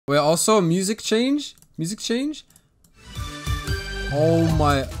Wait, also music change? Music change? Oh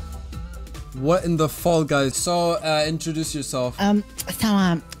my... What in the Fall Guys? So, introduce yourself.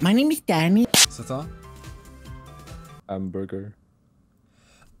 My name is Danny. Sata? I'm Burger.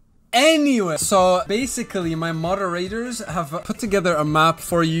 Anyway, so basically my moderators have put together a map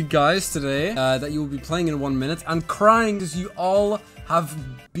for you guys today that you will be playing in 1 minute and crying because you all have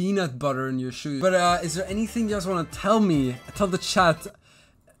peanut butter in your shoes. But is there anything you guys want to tell me? Tell the chat.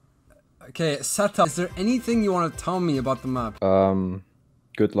 Okay, Sata, is there anything you want to tell me about the map?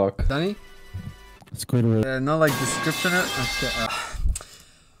 Good luck. Danny? Squidward. Not like description. Okay.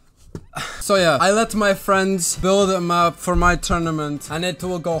 So yeah, I let my friends build a map for my tournament and it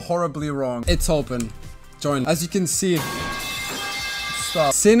will go horribly wrong. It's open. Join. As you can see,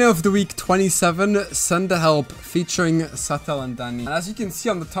 stop. SSano of the Week 27, Send a Help, featuring Satel and Danny. And as you can see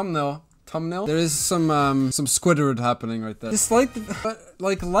on the thumbnail, there is some Squidward happening right there. Dislike the,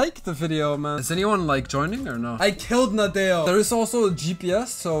 like the video, man. Is anyone like joining or no? I killed Nadeo. There is also a GPS,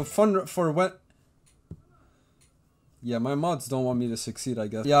 so fun for when. Yeah, my mods don't want me to succeed, I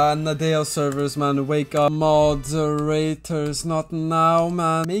guess. Yeah, Nadeo servers, man, wake up. Moderators, not now,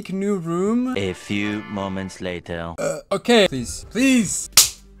 man. Make new room. A few moments later. Okay. Please. Please.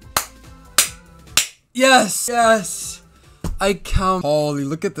 Yes. Yes. I count. Holy,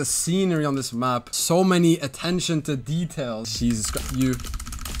 look at the scenery on this map. So many attention to details. Jesus Christ. You.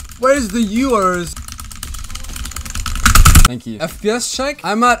 Where's the viewers? Thank you. FPS check.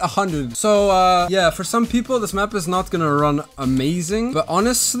 I'm at 100. So, yeah, for some people, this map is not gonna run amazing. But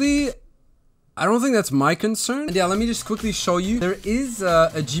honestly, I don't think that's my concern. And yeah, let me just quickly show you. There is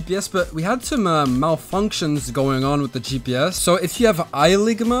a GPS, but we had some malfunctions going on with the GPS. So if you have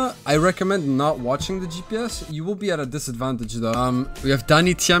Iiyama, I recommend not watching the GPS. You will be at a disadvantage though. We have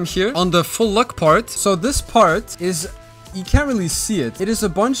Danny Tiam here on the full luck part. So this part is... You can't really see it. It is a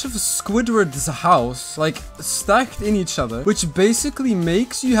bunch of Squidward's house, like, stacked in each other, which basically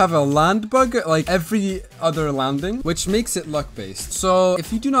makes you have a land bug, like, every other landing, which makes it luck-based. So,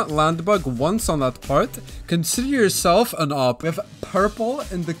 if you do not land bug once on that part, consider yourself an op. We have purple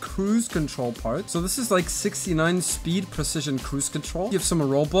in the cruise control part. So, this is like 69 speed precision cruise control. You have some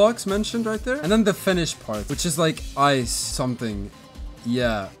roadblocks mentioned right there. And then the finish part, which is like ice something.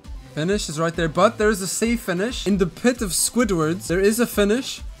 Yeah. Finish is right there, but there's a safe finish. In the pit of Squidwards, there is a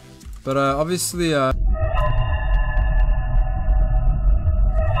finish. But obviously, oh,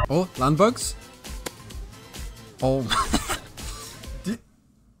 land bugs? Oh.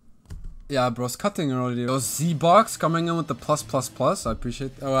 Yeah, bro's cutting already. Those Z-box coming in with the plus. I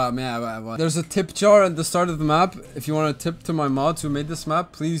appreciate. Oh, man. There's a tip jar at the start of the map. If you want to tip to my mods who made this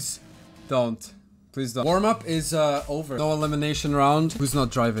map, please don't. Please don't. Warm-up is over. No elimination round. Who's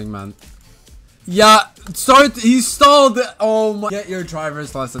not driving, man? Yeah, start. He stalled. Oh my. Get your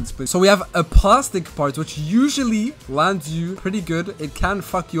driver's license, please. So we have a plastic part, which usually lands you pretty good. It can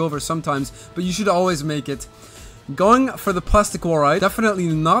fuck you over sometimes, but you should always make it. Going for the plastic wall ride. Definitely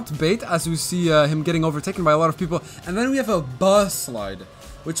not bait, as we see him getting overtaken by a lot of people. And then we have a bus slide,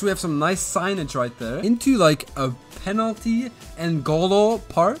 which we have some nice signage right there. Into like a penalty and goal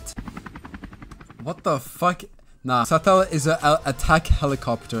part. What the fuck? Nah, Satel is an attack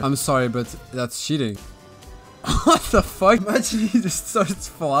helicopter. I'm sorry, but that's cheating. What the fuck? Imagine he just starts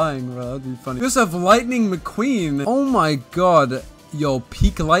flying, bro. That'd be funny. We also have Lightning McQueen. Oh my god. Yo,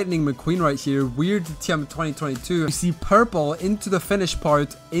 peak Lightning McQueen right here. Weird TM 2022. You see purple into the finish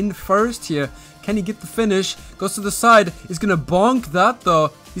part in first here. Can he get the finish? Goes to the side. He's gonna bonk that though.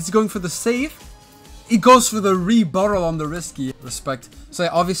 He's going for the safe. He goes for the rebuttal on the risky. Respect. So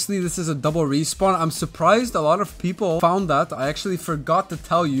yeah, obviously this is a double respawn. I'm surprised a lot of people found that. I actually forgot to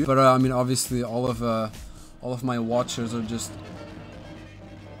tell you. But I mean, obviously all of my watchers are just...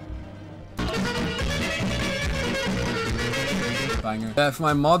 Banger. If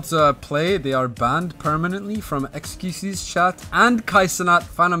my mods play, they are banned permanently from XQC's chat and Kaisenat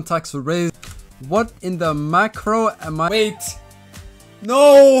Phantom Tax raised. What in the macro am I... Wait!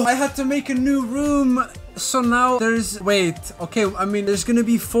 No! I had to make a new room. So now there's... Wait. Okay, I mean, there's gonna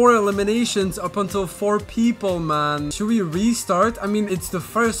be 4 eliminations up until 4 people, man. Should we restart? I mean, it's the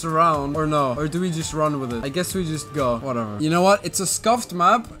first round. Or no? Or do we just run with it? I guess we just go. Whatever. You know what? It's a scuffed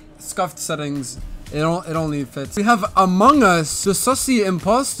map. Scuffed settings. It only fits. We have Among Us. The sussy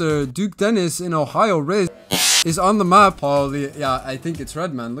imposter. Duke Dennis in Ohio. Riz. is on the map. Holy, yeah, I think it's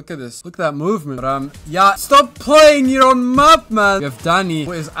red, man. Look at this. Look at that movement. But, yeah, stop playing your own map, man. We have Danny,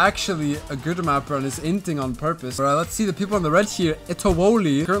 who is actually a good mapper and is inting on purpose. Alright, let's see the people on the red here.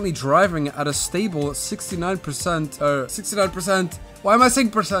 Itowoli, currently driving at a stable 69%. Why am I saying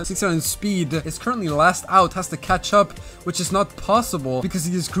percent? 69 speed. Is currently last out, has to catch up, which is not possible because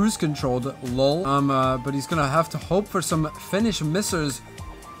he is cruise controlled. Lol. But he's gonna have to hope for some finish missers.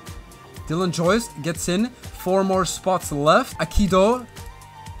 Dylan Joyce gets in. 4 more spots left. Akido.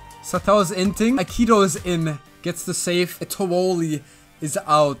 Satel is inting. Akido is in. Gets the save. Itowoli is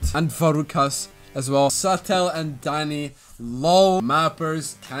out. And Varukas as well. Satel and Danny. Lol.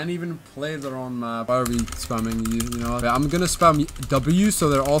 Mappers can't even play their own map. Why are we spamming you? You know, I'm gonna spam W so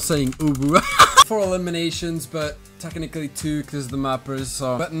they're all saying ubu. 4 eliminations, but technically 2 because the mappers.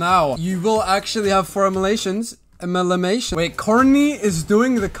 So, but now you will actually have 4 eliminations. Wait, Corny is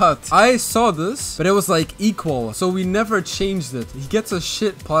doing the cut. I saw this, but it was like equal, so we never changed it. He gets a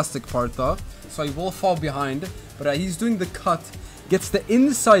shit plastic part though, so he will fall behind. But he's doing the cut. Gets the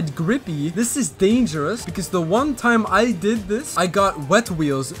inside grippy. This is dangerous because the one time I did this, I got wet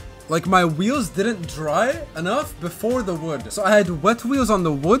wheels. Like my wheels didn't dry enough before the wood. So I had wet wheels on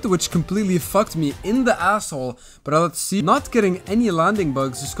the wood, which completely fucked me in the asshole. But let's see. Not getting any landing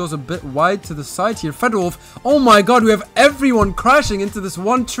bugs. Just goes a bit wide to the side here. Federwolf. Oh my god, we have everyone crashing into this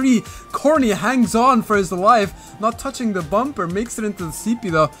one tree. Corny hangs on for his life. Not touching the bumper. Makes it into the CP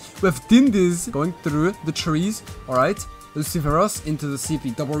though. We have Dindiz going through the trees. Alright. Luciferos into the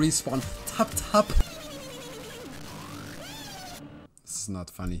CP. Double respawn. Tap, tap. This is not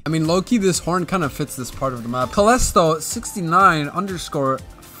funny. I mean, low-key, this horn kind of fits this part of the map.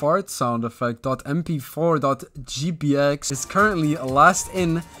 Calesto69_ sound effect.mp4.gbx is currently last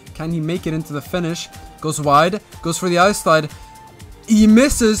in. Can he make it into the finish? Goes wide. Goes for the ice slide. He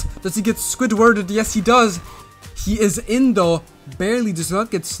misses. Does he get Squidwarded? Yes, he does. He is in though. Barely does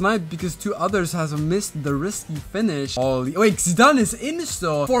not get sniped because 2 others has missed the risky finish. Holy. Wait, Zidane is in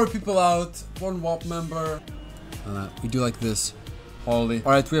still. 4 people out. 1 WAP member. We do like this. Holy.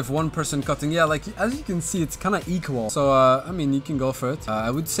 Alright, we have 1 person cutting. Yeah, like, as you can see, it's kind of equal. So, I mean, you can go for it.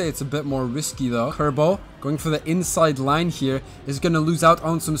 I would say it's a bit more risky, though. Kerbo, going for the inside line here, is going to lose out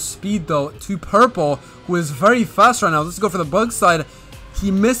on some speed, though, to Purple, who is very fast right now. Let's go for the bug side.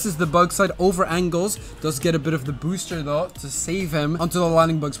 He misses the bug side over angles. Does get a bit of the booster, though, to save him onto the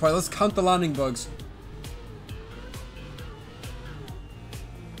landing bugs part. Let's count the landing bugs.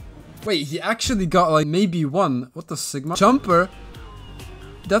 Wait, he actually got, like, maybe 1. What the Sigma? Jumper.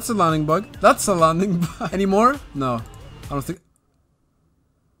 That's a landing bug. That's a landing bug. Any more? No. I don't think...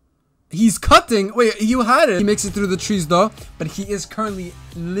 He's cutting. Wait, you had it. He makes it through the trees, though. But he is currently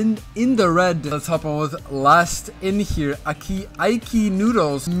in the red. Let's hop on with last in here. Aiki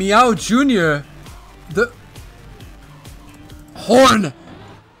Noodles. Meow Jr. The... Horn!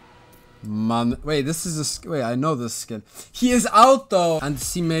 Man, wait, this is a wait, I know this skin. He is out though, and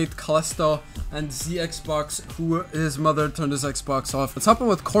C-mate Calesto and Z Xbox, who his mother turned his Xbox off. Let's hop on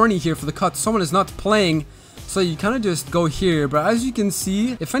with Corny here for the cut. Someone is not playing, so you kind of just go here. But as you can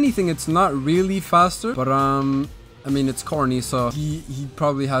see, if anything, it's not really faster. But I mean, it's Corny, so he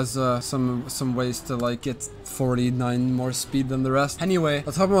probably has some ways to like get 49 more speed than the rest. Anyway,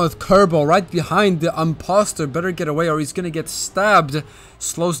 let's hop on with Kerbo right behind the imposter. Better get away or he's gonna get stabbed.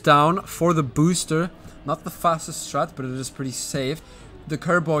 Slows down for the booster. Not the fastest strat, but it is pretty safe. The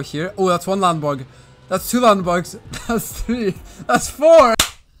Kerbo here. Oh, that's 1 land bug. That's 2 land bugs. That's 3. That's 4.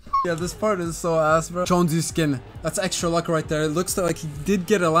 Yeah, this part is so ass, bro. Jonesy skin. That's extra luck right there. It looks like he did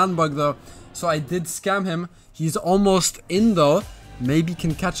get a land bug though, so I did scam him. He's almost in though. Maybe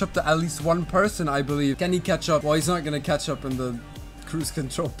can catch up to at least 1 person, I believe. Can he catch up? Well, he's not gonna catch up in the cruise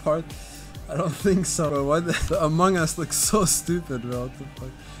control part. I don't think so. Bro, why the Among Us looks so stupid, bro. What the fuck?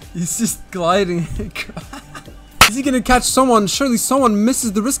 He's just gliding. Is he gonna catch someone? Surely someone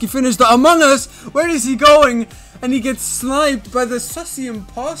misses the risky finish. The Among Us! Where is he going? And he gets sniped by the sussy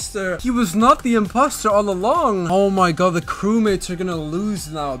imposter. He was not the imposter all along. Oh my god, the crewmates are gonna lose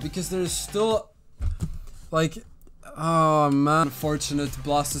now because there's still... Like, oh man, unfortunate.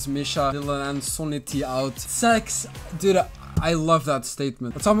 Blastus, Misha, Dylan, and Sonity out. Sex, dude, I love that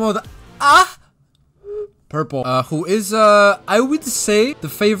statement. Let's talk about Purple, who is, I would say, the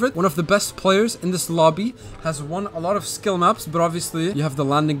favorite, one of the best players in this lobby, has won a lot of skill maps, but obviously, you have the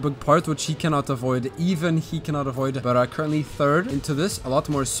landing bug part, which he cannot avoid. Even he cannot avoid, but currently 3rd into this. A lot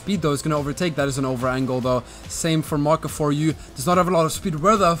more speed, though, is going to overtake. That is an over angle, though. Same for Maka for you. Does not have a lot of speed.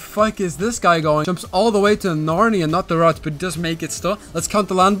 Where the fuck is this guy going? Jumps all the way to Narnia, not the route, but does make it still. Let's count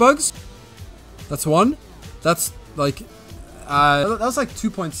the land bugs. That's 1. That's, like, that was like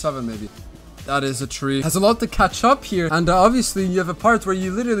 2.7, maybe. That is a tree. Has a lot to catch up here. And obviously you have a part where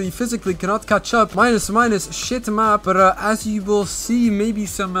you literally physically cannot catch up. Minus, shit map. But as you will see, maybe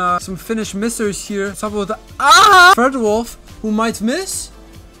some Finnish missers here. Let's talk about the Fred Wolf, who might miss.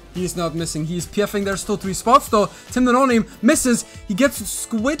 He's not missing. He's PFing. There's still 3 spots though. Tim the No Name misses. He gets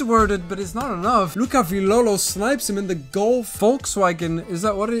Squidwarded, but it's not enough. Luca Vilolo snipes him in the Golf Volkswagen. Is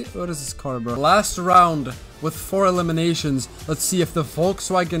that what is this car, bro? Last round with 4 eliminations. Let's see if the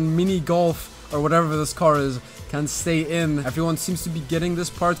Volkswagen Mini Golf or whatever this car is can stay in. Everyone seems to be getting this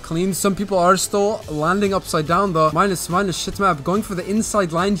part clean. Some people are still landing upside down though. Minus, shit map. Going for the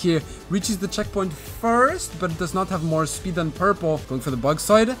inside line here. Reaches the checkpoint first, but does not have more speed than purple. Going for the bug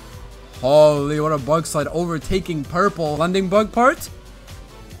side. Holy, what a bug side. Overtaking purple. Landing bug part.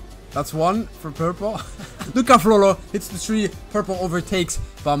 That's 1 for purple. Luca Frollo hits the tree. Purple overtakes.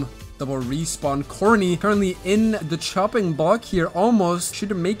 Bum. Double respawn. Corny currently in the chopping block here. Almost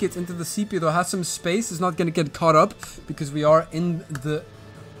should make it into the CP though. Has some space. Is not gonna get caught up because we are in the...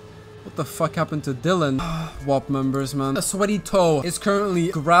 What the fuck happened to Dylan? WAP members, man. A Sweaty Toe is currently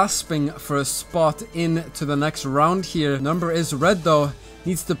grasping for a spot into the next round here. Number is red though.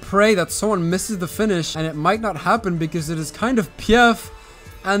 Needs to pray that someone misses the finish, and it might not happen because it is kind of pief.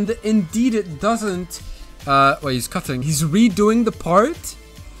 And indeed it doesn't. Wait, he's cutting. He's redoing the part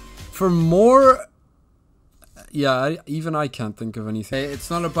for more. Yeah, even I can't think of anything. Hey,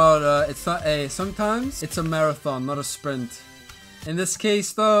 it's not about, it's not a, sometimes it's a marathon, not a sprint. In this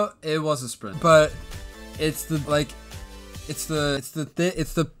case though, it was a sprint. But it's the, like, it's the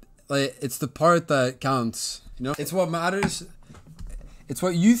part that counts, you know? It's what matters. It's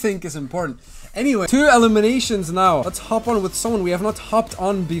what you think is important. Anyway, 2 eliminations now. Let's hop on with someone we have not hopped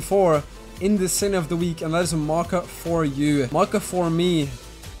on before in the Sin of the Week, and that is Maka for you. Maka for me.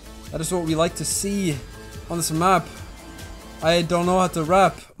 That is what we like to see on this map. I don't know how to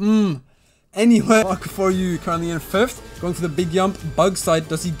rap. Anyway, Maka for you, currently in 5th. Going for the big jump. Bug side.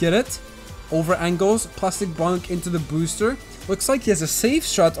 Does he get it? Over angles. Plastic bonk into the booster. Looks like he has a safe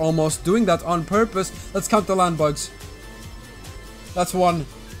strat almost. Doing that on purpose. Let's count the land bugs. That's 1.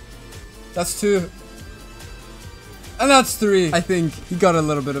 That's 2. And that's 3. I think he got a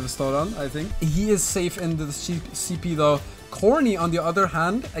little bit of a slowdown, I think. He is safe in the CP though. Corny, on the other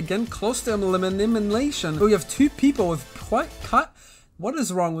hand, again, close to elimination. So we have 2 people with quite... What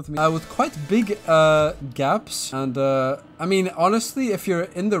is wrong with me? With quite big gaps. And, I mean, honestly, if you're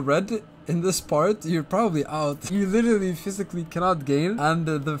in the red in this part, you're probably out. You literally physically cannot gain. And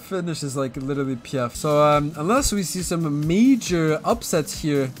the finish is, like, literally PF. So, unless we see some major upsets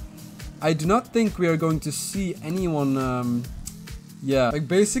here, I do not think we are going to see anyone... yeah, like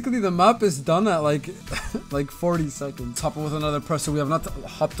basically the map is done at like like 40 seconds. Hop on with another person we have not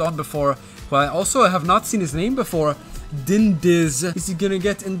hopped on before, but I also have not seen his name before. Dindiz. Is he gonna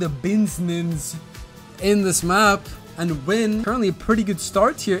get in the business in this map and win? Currently a pretty good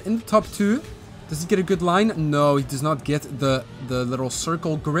start here in the top 2. Does he get a good line? No, he does not get the little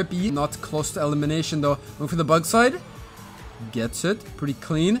circle grippy. Not close to elimination though. Going for the bug side. Gets it. Pretty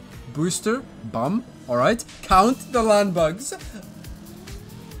clean. Booster. Bum. Alright. Count the land bugs.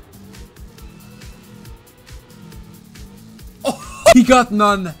 He got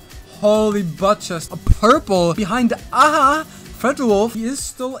none. Holy butt chest. A purple behind Fred Wolf. He is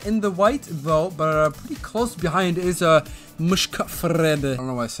still in the white though, but pretty close behind is Mushka Fred. I don't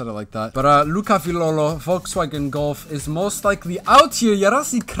know why I said it like that. But Luca Vilolo, Volkswagen Golf, is most likely out here.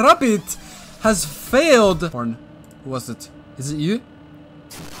 Yarasi Krabit has failed. Horn. Who was it? Is it you?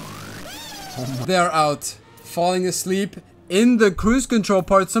 Oh, they are out. Falling asleep. In the cruise control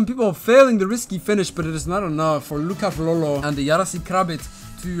part, some people are failing the risky finish, but it is not enough for Luca Vilolo and the Yarasi Krabit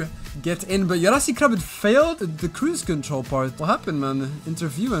to get in. But Yarasi Krabit failed the cruise control part. What happened, man?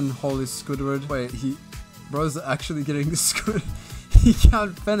 Interviewing Holy Squidward. Wait, bro's actually getting Squid. He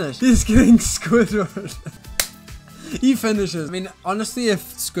can't finish. He's getting Squidward. He finishes. I mean, honestly,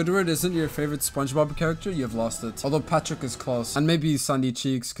 if Squidward isn't your favorite SpongeBob character, you have lost it. Although Patrick is close. And maybe Sandy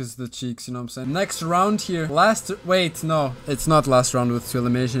Cheeks, because the cheeks, you know what I'm saying? Next round here. Wait, no. It's not last round with 2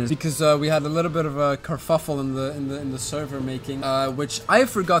 eliminations. Because we had a little bit of a kerfuffle in the server making. Which I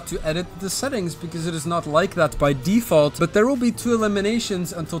forgot to edit the settings because it is not like that by default. But there will be 2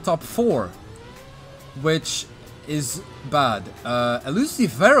 eliminations until top 4. Which is bad.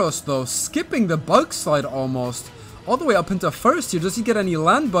 Eluciferos, though, skipping the bug slide almost. All the way up into 1st here. Does he get any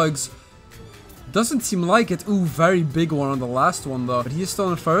land bugs? Doesn't seem like it. Ooh, very big one on the last one though. But he is still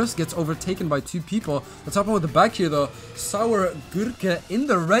in 1st. Gets overtaken by 2 people. Let's hop on with the back here though. Sour Gurke in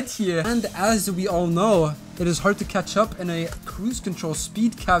the red here. And as we all know, it is hard to catch up in a cruise control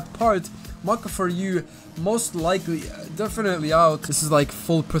speed capped part. Maka for you, most likely, definitely out. This is like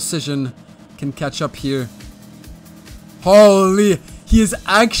full precision can catch up here. Holy, he is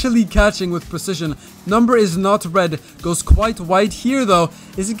actually catching with precision. Number is not red, goes quite wide here though.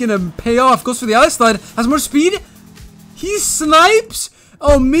 Is it gonna pay off? Goes for the ice slide, has more speed. He snipes.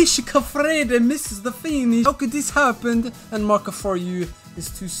 Oh, Mishka Frede misses the finish. How could this happen? And marker for you is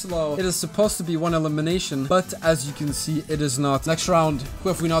too slow. It is supposed to be one elimination, but as you can see, it is not. Next round, who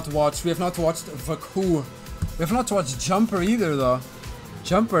have we not watched? We have not watched Vaku. We have not watched Jumper either though.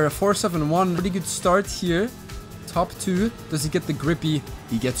 Jumper, 471, pretty good start here. Top 2, does he get the grippy?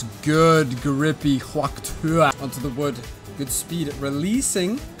 He gets good grippy. Onto the wood, good speed,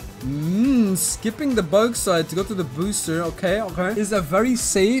 releasing. Skipping the bug side to go to the booster. Okay. Is a very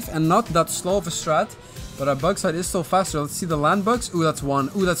safe and not that slow of a strat. But our bug side is still faster. Let's see the land bugs. Ooh, that's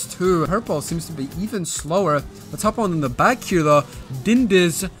 1. Ooh, that's 2. Purple seems to be even slower. Let's hop on in the back here though.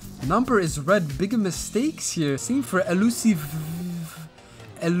 Dindiz. Number is red. Bigger mistakes here. Same for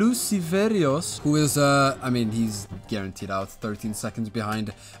Elusiverios, who is, I mean, he's guaranteed out 13 seconds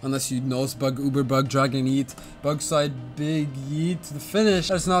behind. Unless you nose bug, uber bug, dragon eat, bug side, big yeet to the finish.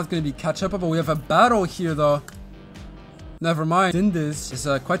 That's not going to be catch up, but we have a battle here though. Never mind. Dindiz is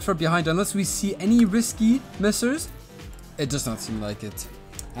quite far behind. Unless we see any risky missers, it does not seem like it.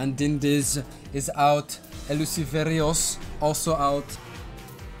 And Dindiz is out. Elusiverios also out.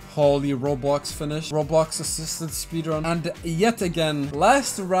 Holy, Roblox finish. Roblox assisted speedrun. And yet again,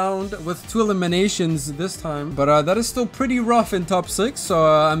 last round with 2 eliminations this time. But that is still pretty rough in top 6. So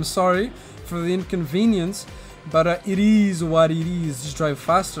I'm sorry for the inconvenience. But it is what it is. Just drive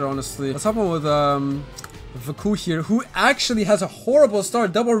faster, honestly. Let's hop on with Vaku here, who actually has a horrible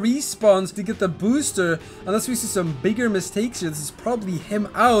start. Double respawns to get the booster. Unless we see some bigger mistakes here, this is probably him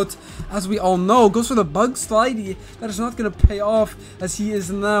out. As we all know, goes for the bug slidey. That is not going to pay off, as he is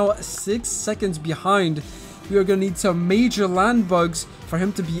now 6 seconds behind. We are going to need some major land bugs for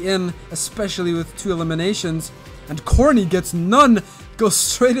him to be in, especially with 2 eliminations. And Corny gets none. Goes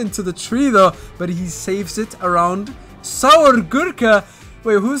straight into the tree though, but he saves it around Sour Gurka.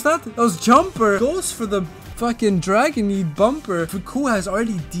 Wait, who's that? That was Jumper. Goes for the fucking Dragon Eat bumper. Vaku has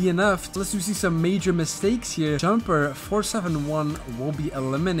already DNF'd. Let's see some major mistakes here. Jumper 471 will be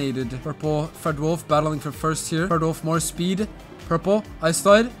eliminated. Purple, Fred Wolf battling for first here. Fred Wolf, more speed. Purple, ice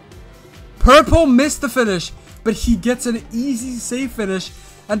slide. Purple missed the finish, but he gets an easy safe finish.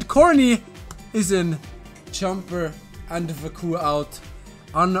 And Corny is in. Jumper and Vaku out.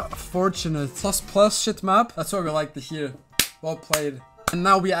 Unfortunate. Plus shit map. That's what we like to hear. Well played. And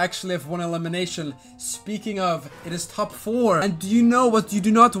now we actually have 1 elimination. Speaking of, it is top 4. And do you know what you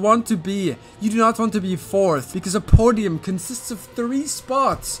do not want to be? You do not want to be 4th, because a podium consists of 3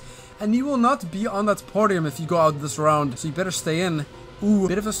 spots. And you will not be on that podium if you go out this round. So you better stay in. Ooh,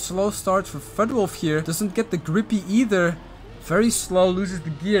 bit of a slow start for Fredwolf here. Doesn't get the grippy either. Very slow, loses the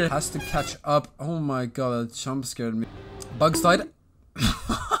gear. Has to catch up. Oh my god, that jump scared me. Bug slide.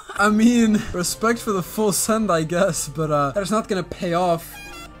 I mean, respect for the full send, I guess, but that's not gonna pay off.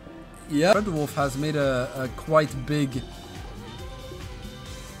 Yeah, Red Wolf has made a quite big.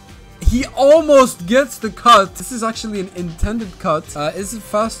 He almost gets the cut. This is actually an intended cut. Is it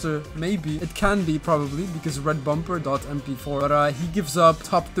faster? Maybe. It can be, probably, because red bumper.mp4. But he gives up.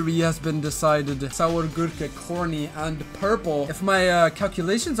 Top 3 has been decided. Sour Gurka, Corny, and Purple. If my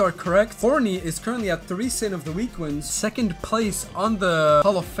calculations are correct, Corny is currently at 3 Sin of the Week wins. 2nd place on the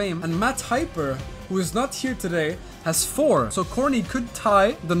Hall of Fame. And Matt Hyper, who is not here today, has 4. So Corny could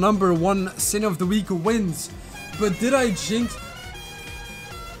tie the number 1 Sin of the Week wins. But did I jinx?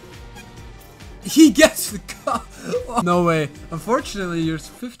 He gets the cut. No way. Unfortunately, you're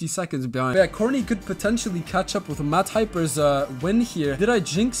 50 seconds behind. Yeah, Corny could potentially catch up with Matt Hyper's win here. Did I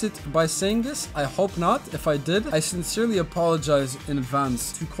jinx it by saying this? I hope not. If I did, I sincerely apologize in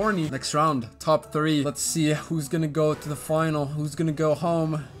advance. To Corny. Next round, top 3. Let's see who's gonna go to the final. Who's gonna go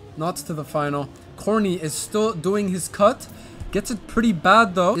home? Not to the final. Corny is still doing his cut. Gets it pretty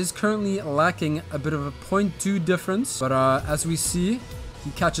bad though. Is currently lacking a bit of a 0.2 difference. But as we see, he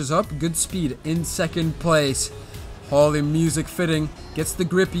catches up. Good speed in 2nd place. Holy music fitting. Gets the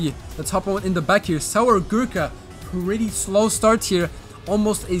grippy. Let's hop on in the back here. Sour Gurka. Pretty slow start here.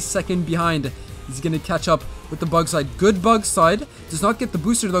 Almost a 2nd behind. He's going to catch up with the bug side. Good bug side. Does not get the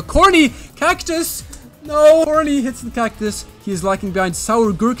booster though. Corny! Cactus! No! Corny hits the cactus. He is lacking behind.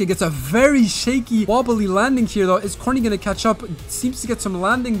 Sour Gurka gets a very shaky, wobbly landing here though. Is Corny going to catch up? Seems to get some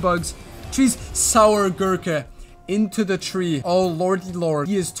landing bugs. Trees. Sour Gurka into the tree. Oh lordy lord,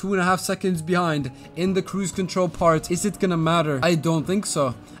 he is 2.5 seconds behind in the cruise control part. Is it gonna matter? I don't think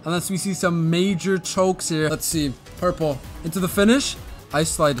so, unless we see some major chokes here. Let's see. Purple into the finish. Ice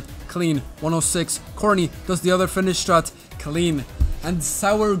slide clean. 106. Corny does the other finish strat clean. And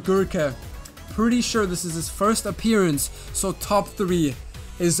Sour Gurka pretty sure this is his first appearance, so top 3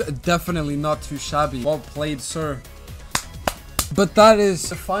 is definitely not too shabby. Well played, sir. But that is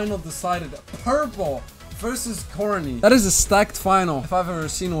the final decided. Purple versus Corny. That is a stacked final if I've ever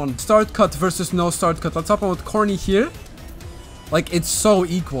seen one. Start cut versus no start cut. Let's hop on with Corny here. Like, it's so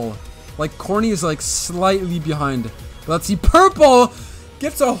equal. Like, Corny is like slightly behind. But let's see. Purple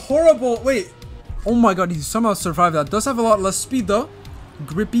gets a horrible... Wait. Oh my god, he somehow survived that. Does have a lot less speed though.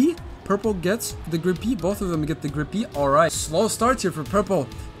 Grippy. Purple gets the grippy. Both of them get the grippy. Alright. Slow start here for Purple.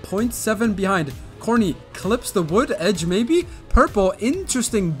 0.7 behind. Corny clips the wood edge maybe. Purple,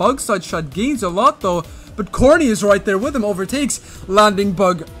 interesting bug side shot. Gains a lot though. But Corny is right there with him. Overtakes. Landing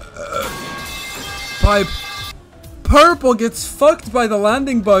bug. Pipe. Purple gets fucked by the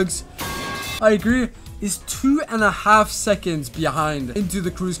landing bugs. I agree. Is 2.5 seconds behind into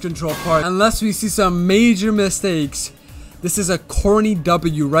the cruise control part. Unless we see some major mistakes. This is a Corny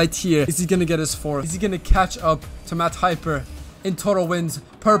W right here. Is he gonna get his 4th? Is he gonna catch up to Matt Hyper in total wins?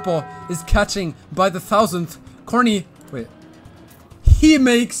 Purple is catching by the 1000th. Corny, wait. He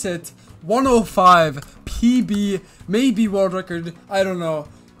makes it. 105 PB, maybe world record. I don't know.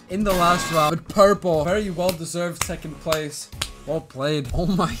 In the last round. But Purple, very well deserved 2nd place. Well played. Oh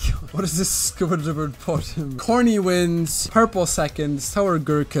my god. What is this Squidward podium? Corny wins. Purple 2nd. Tower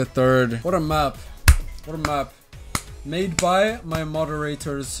Gurkha 3rd. What a map. What a map. Made by my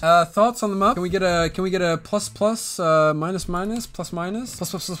moderators. Thoughts on the map? Can we get a plus plus minus minus plus minus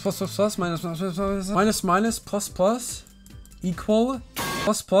plus plus plus plus plus plus minus minus minus plus plus equal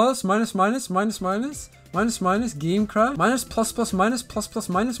plus plus minus minus minus minus minus minus game crash minus plus plus minus plus plus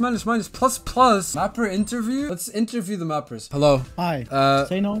minus minus minus plus plus mapper interview. Let's interview the mappers. Hello. Hi.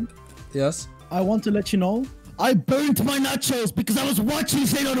 SSano. Yes. I want to let you know I burnt my nachos because I was watching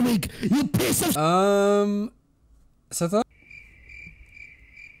SSano the week. You piece of Seta?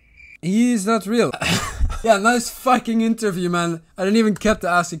 He's not real. Yeah, nice fucking interview, man. I didn't even get to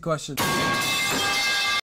ask a question.